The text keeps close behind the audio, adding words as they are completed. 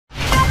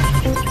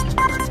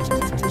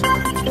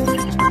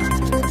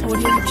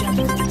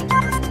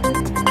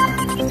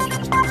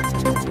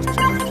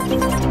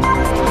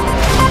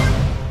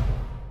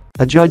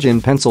A judge in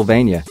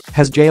Pennsylvania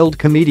has jailed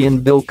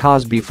comedian Bill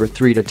Cosby for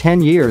 3 to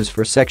 10 years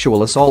for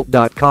sexual assault.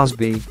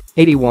 Cosby,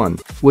 81,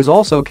 was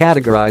also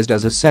categorized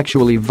as a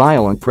sexually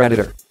violent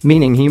predator,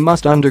 meaning he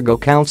must undergo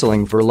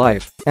counseling for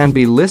life and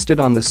be listed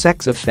on the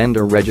sex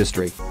offender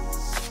registry.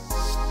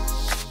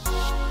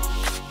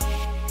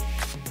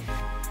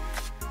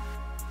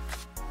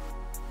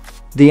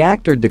 The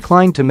actor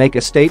declined to make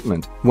a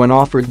statement when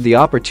offered the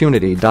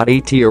opportunity.At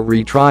a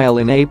retrial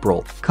in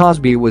April.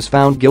 Cosby was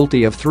found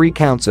guilty of 3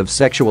 counts of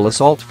sexual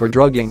assault for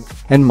drugging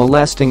and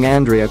molesting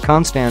Andrea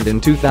Constand in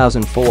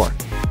 2004.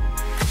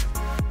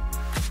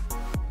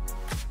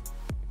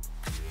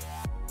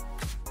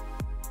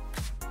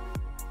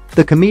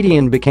 The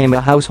comedian became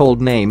a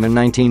household name in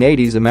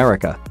 1980s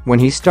America when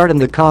he starred in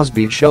the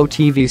Cosby Show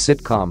TV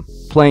sitcom,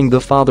 playing the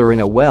father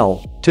in a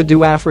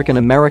well-to-do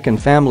African-American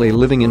family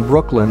living in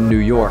Brooklyn, New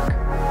York.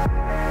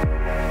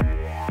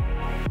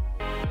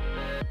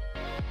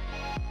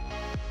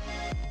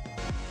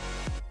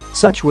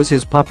 Such was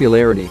his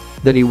popularity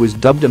that he was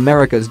dubbed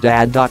America's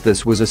dad.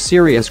 This was a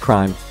serious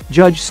crime,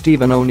 Judge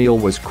Stephen O'Neill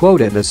was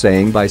quoted as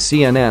saying by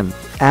CNN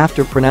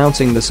after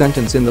pronouncing the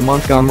sentence in the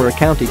Montgomery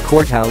County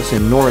Courthouse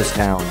in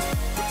Norristown.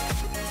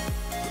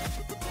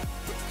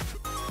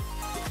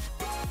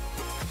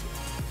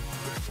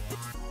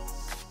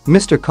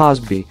 Mr.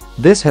 Cosby,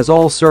 this has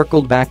all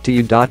circled back to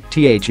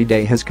you.The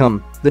day has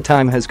come, the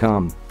time has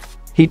come.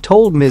 He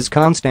told Ms.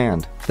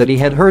 Constand that he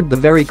had heard the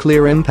very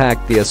clear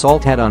impact the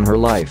assault had on her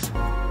life.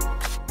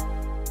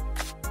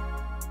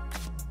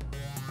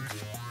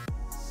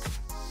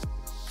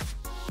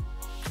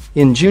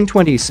 In June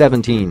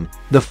 2017,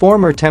 the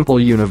former Temple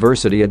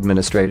University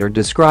administrator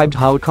described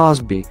how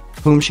Cosby,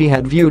 whom she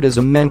had viewed as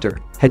a mentor,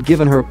 had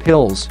given her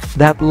pills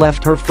that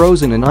left her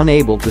frozen and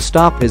unable to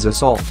stop his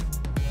assault.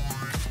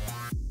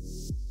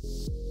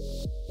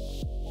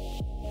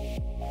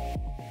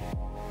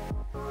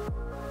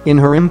 In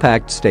her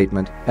impact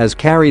statement, as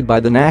carried by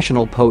the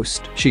National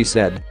Post, she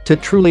said, "To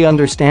truly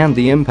understand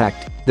the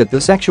impact that the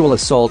sexual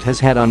assault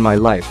has had on my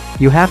life,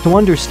 you have to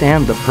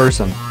understand the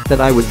person that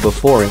I was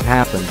before it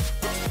happened."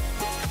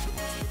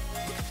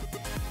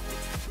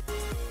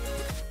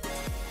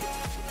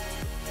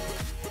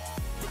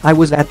 I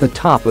was at the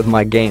top of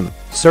my game,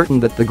 certain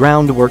that the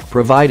groundwork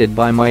provided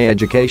by my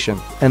education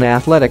and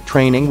athletic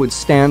training would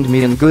stand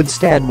me in good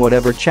stead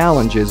whatever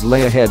challenges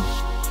lay ahead.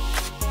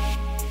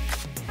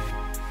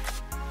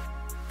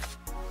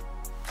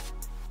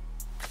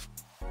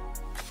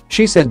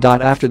 She said.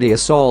 After the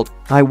assault,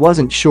 I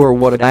wasn't sure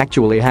what had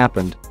actually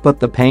happened, but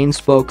the pain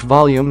spoke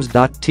volumes.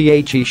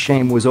 The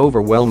shame was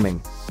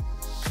overwhelming.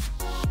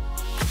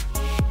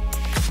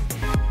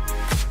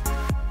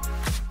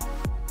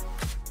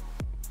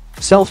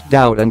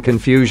 Self-doubt and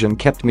confusion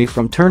kept me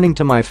from turning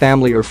to my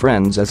family or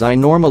friends as I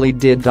normally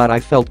did. I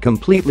felt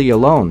completely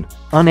alone,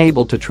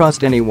 unable to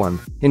trust anyone,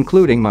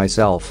 including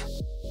myself.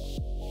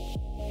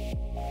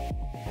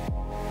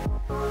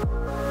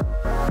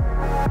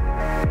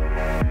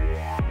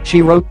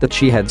 She wrote that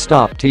she had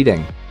stopped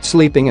eating,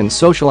 sleeping and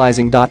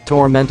socializing.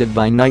 Tormented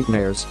by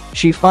nightmares,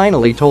 she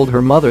finally told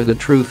her mother the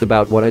truth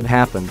about what had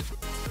happened.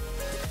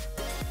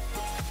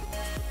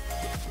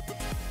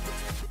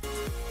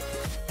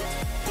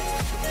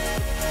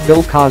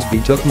 Bill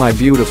Cosby took my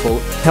beautiful,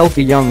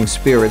 healthy young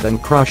spirit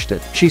and crushed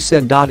it, she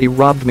said. He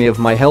robbed me of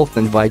my health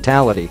and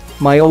vitality,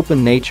 my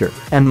open nature,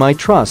 and my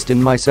trust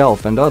in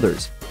myself and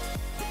others.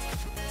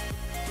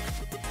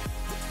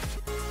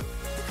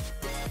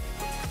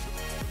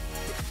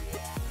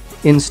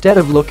 Instead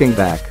of looking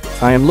back,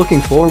 I am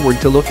looking forward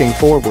to looking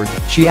forward,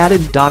 she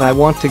added. I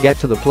want to get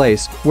to the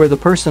place where the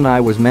person I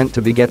was meant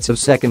to be gets a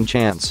second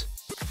chance.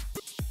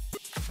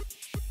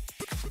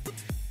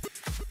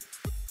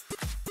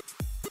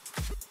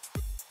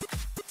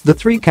 The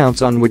 3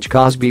 counts on which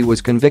Cosby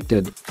was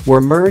convicted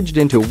were merged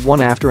into one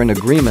after an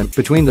agreement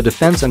between the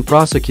defense and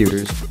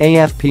prosecutors,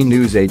 AFP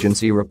news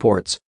agency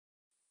reports.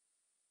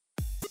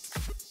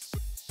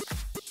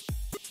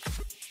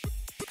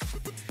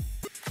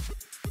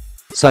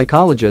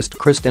 Psychologist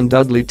Kristen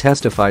Dudley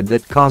testified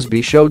that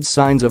Cosby showed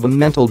signs of a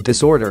mental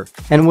disorder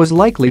and was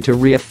likely to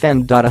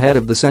reoffend. Ahead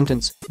of the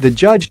sentence, the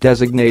judge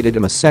designated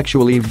him a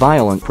sexually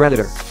violent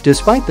predator,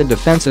 despite the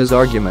defense's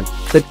argument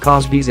that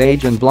Cosby's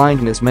age and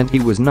blindness meant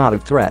he was not a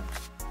threat.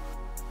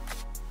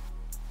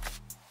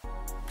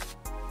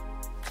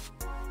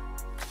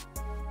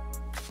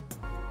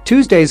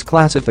 Tuesday's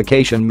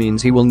classification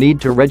means he will need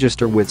to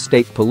register with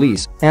state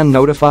police and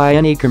notify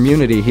any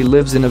community he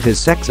lives in of his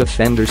sex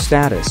offender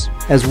status,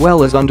 as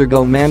well as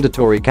undergo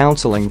mandatory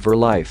counseling for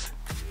life.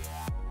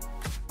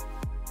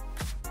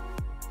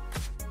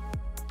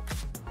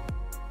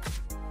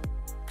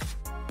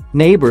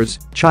 Neighbours,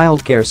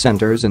 childcare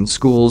centers and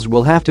schools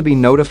will have to be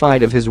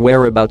notified of his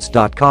whereabouts.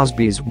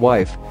 Cosby's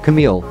wife,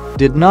 Camille,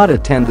 did not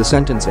attend the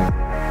sentencing.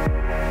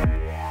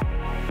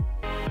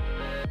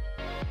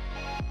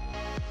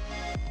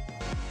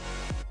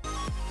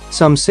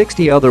 Some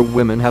 60 other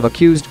women have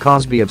accused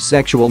Cosby of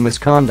sexual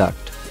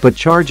misconduct, but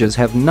charges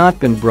have not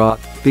been brought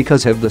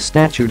because of the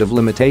statute of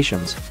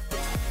limitations.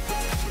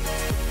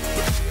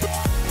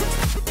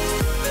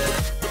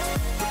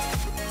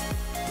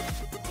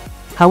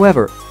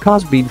 However,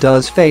 Cosby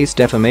does face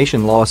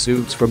defamation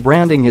lawsuits for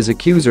branding his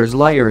accusers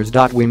liars.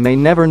 We may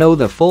never know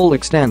the full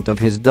extent of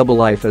his double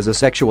life as a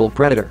sexual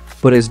predator,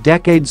 but his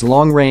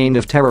decades-long reign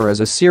of terror as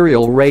a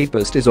serial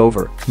rapist is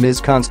over,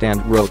 Ms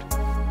Constand wrote.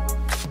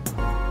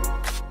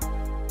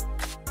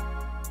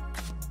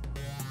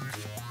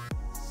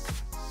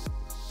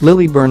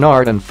 Lily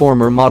Bernard and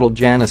former model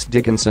Janice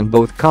Dickinson,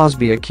 both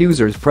Cosby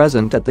accusers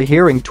present at the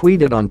hearing,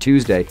 tweeted on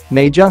Tuesday,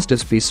 "May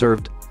justice be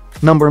served.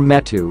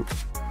 Me too."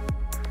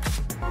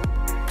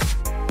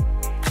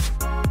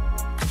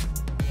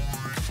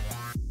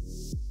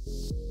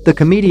 The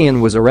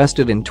comedian was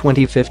arrested in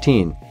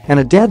 2015, and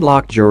a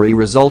deadlocked jury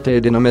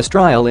resulted in a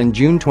mistrial in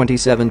June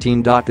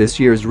 2017.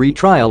 This year's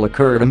retrial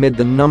occurred amid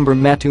the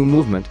Me Too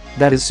movement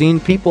that has seen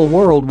people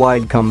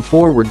worldwide come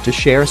forward to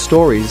share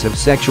stories of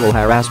sexual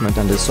harassment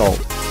and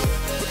assault.